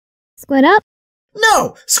Squid up?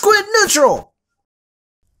 No! Squid neutral!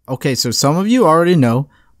 Okay, so some of you already know,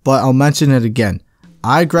 but I'll mention it again.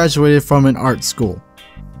 I graduated from an art school,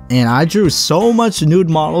 and I drew so much nude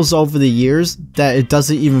models over the years that it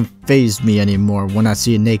doesn't even faze me anymore when I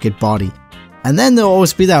see a naked body. And then there'll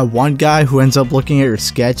always be that one guy who ends up looking at your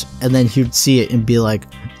sketch, and then he'd see it and be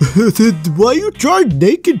like, "Why you drawing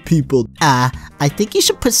naked people?" I think you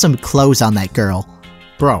should put some clothes on that girl.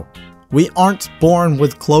 Bro, we aren't born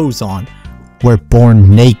with clothes on. We're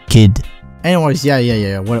born naked. Anyways,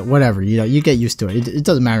 yeah, whatever, you know, you get used to it. It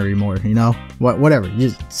doesn't matter anymore, you know? Whatever,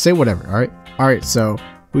 you say whatever, alright? Alright, so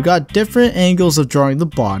we got different angles of drawing the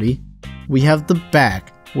body. We have the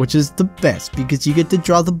back, which is the best because you get to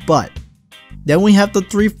draw the butt. Then we have the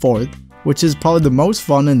 3/4, which is probably the most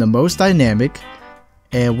fun and the most dynamic.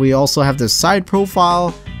 And we also have the side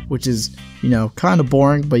profile, which is, you know, kind of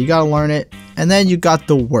boring, but you gotta learn it. And then you got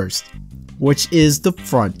the worst, which is the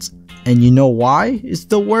front. And you know why it's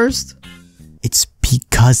the worst? It's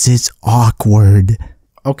because it's awkward.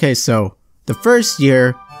 Okay, so the first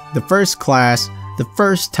year, the first class, the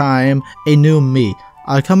first time, a new me.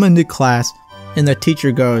 I come into class and the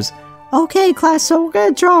teacher goes, "Okay class, so we're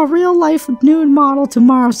gonna draw a real life nude model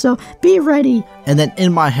tomorrow, so be ready." And then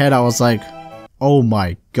in my head I was like, oh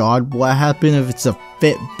my god, what happened if it's a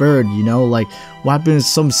fit bird, you know? Like, what happened if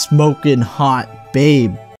some smoking hot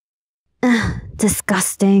babe?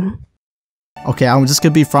 Disgusting. Okay, I'm just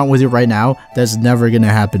gonna be front with you right now. That's never gonna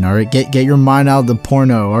happen. All right, get your mind out of the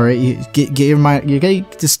porno. All right, get your mind. You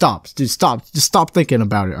get just stop thinking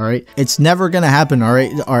about it. All right, it's never gonna happen. All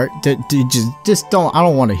right, just don't. I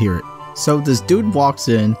don't want to hear it. So this dude walks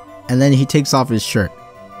in, and then he takes off his shirt,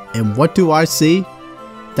 and what do I see?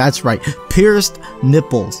 That's right, pierced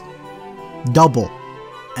nipples, double.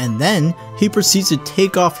 And then he proceeds to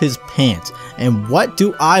take off his pants, and what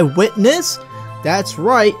do I witness? That's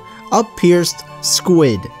right, a pierced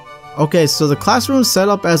squid. Okay, so the classroom is set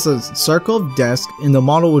up as a circle of desks and the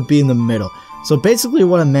model would be in the middle. So basically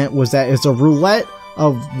what it meant was that it's a roulette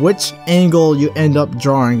of which angle you end up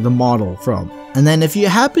drawing the model from. And then if you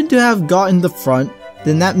happen to have gotten the front,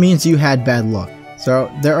 then that means you had bad luck. So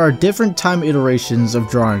there are different time iterations of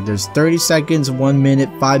drawing. There's 30 seconds, 1 minute,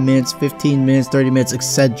 5 minutes, 15 minutes, 30 minutes,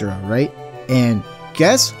 etc. Right? And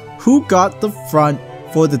guess who got the front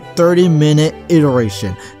for the 30-minute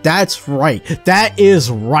iteration? That's right. That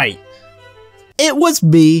is right. It was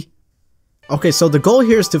me. Okay, so the goal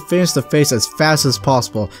here is to finish the face as fast as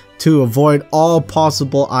possible to avoid all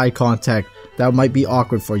possible eye contact that might be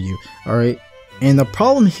awkward for you. Alright? And the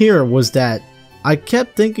problem here was that I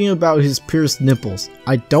kept thinking about his pierced nipples.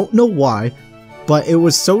 I don't know why, but it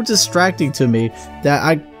was so distracting to me that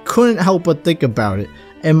I couldn't help but think about it.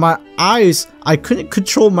 And my eyes, I couldn't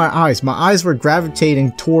control my eyes. My eyes were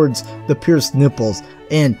gravitating towards the pierced nipples.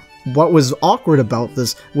 And what was awkward about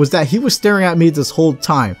this was that he was staring at me this whole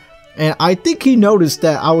time. And I think he noticed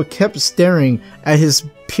that I kept staring at his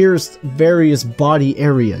pierced various body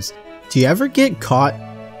areas. Do you ever get caught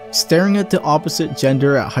staring at the opposite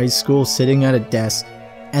gender at high school, sitting at a desk,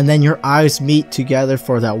 and then your eyes meet together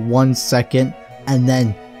for that 1 second, and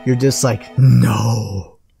then you're just like,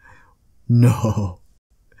 no.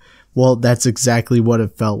 Well, that's exactly what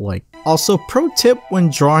it felt like. Also, pro tip when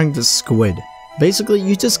drawing the squid. Basically,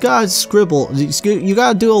 you just gotta scribble. You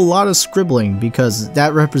gotta do a lot of scribbling because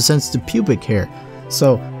that represents the pubic hair.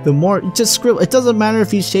 So the more, just scribble. It doesn't matter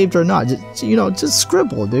if he's shaved or not. Just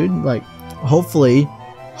scribble, dude. Like, hopefully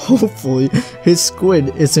his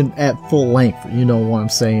squid isn't at full length. You know what I'm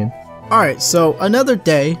saying? Alright, so another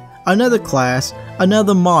day, another class,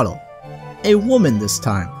 another model. A woman this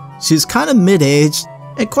time. She's kind of mid-aged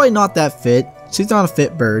and quite not that fit. She's not a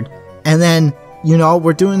fit bird. And then, you know,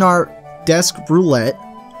 we're doing our desk roulette.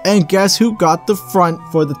 And guess who got the front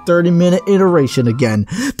for the 30-minute iteration again?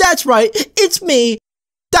 That's right, it's me,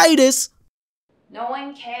 Daidus. No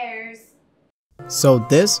one cares. So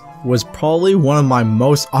this was probably one of my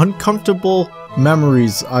most uncomfortable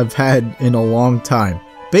memories I've had in a long time.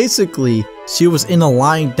 Basically, she was in a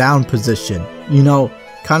lying down position. You know,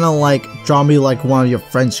 kind of like draw me like one of your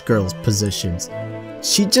French girls positions.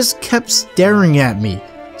 She just kept staring at me.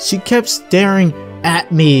 She kept staring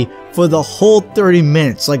at me for the whole 30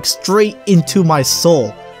 minutes, like straight into my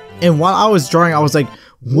soul. And while I was drawing, I was like,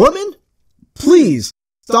 woman, please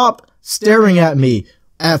stop staring at me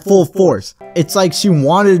at full force. It's like she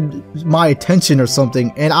wanted my attention or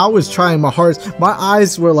something, and I was trying my hardest. My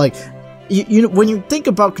eyes were like, you know, when you think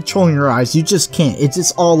about controlling your eyes, you just can't. It's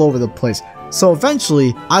just all over the place. So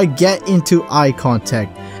eventually, I get into eye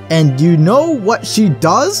contact, and you know what she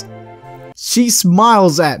does? She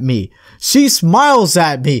smiles at me. She smiles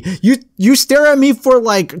at me. You stare at me for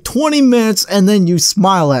like 20 minutes and then you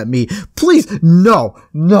smile at me. Please, no,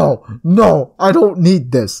 I don't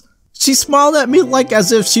need this. She smiled at me like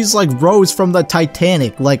as if she's like Rose from the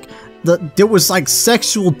Titanic. Like there was like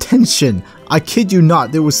sexual tension. I kid you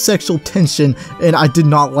not, there was sexual tension and I did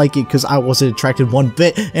not like it because I wasn't attracted one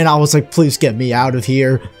bit and I was like, please get me out of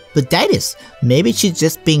here. But Daidus, maybe she's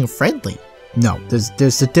just being friendly. No,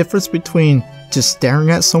 there's a difference between just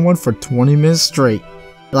staring at someone for 20 minutes straight.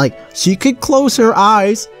 Like, she could close her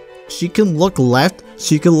eyes, she can look left,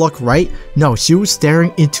 she can look right. No, she was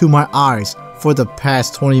staring into my eyes for the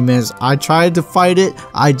past 20 minutes. I tried to fight it,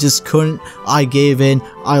 I just couldn't. I gave in.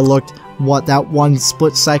 I looked, that one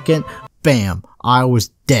split second, bam, I was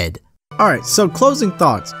dead. Alright, so closing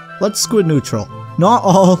thoughts. Let's squid neutral. Not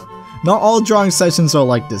all drawing sessions are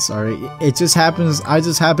like this, alright? It just happens, I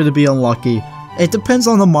just happen to be unlucky. It depends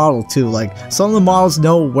on the model too, like some of the models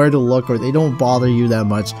know where to look or they don't bother you that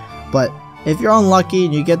much. But if you're unlucky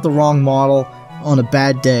and you get the wrong model on a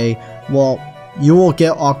bad day, well, you will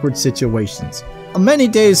get awkward situations. On many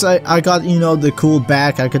days I got, the cool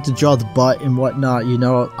back, I got to draw the butt and whatnot,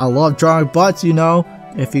 I love drawing butts,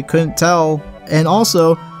 if you couldn't tell. And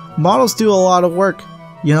also, models do a lot of work,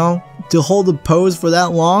 to hold the pose for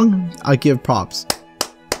that long. I give props.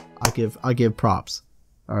 I give props.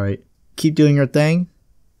 Alright. Keep doing your thing,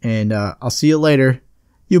 and I'll see you later,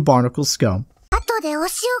 you barnacle scum.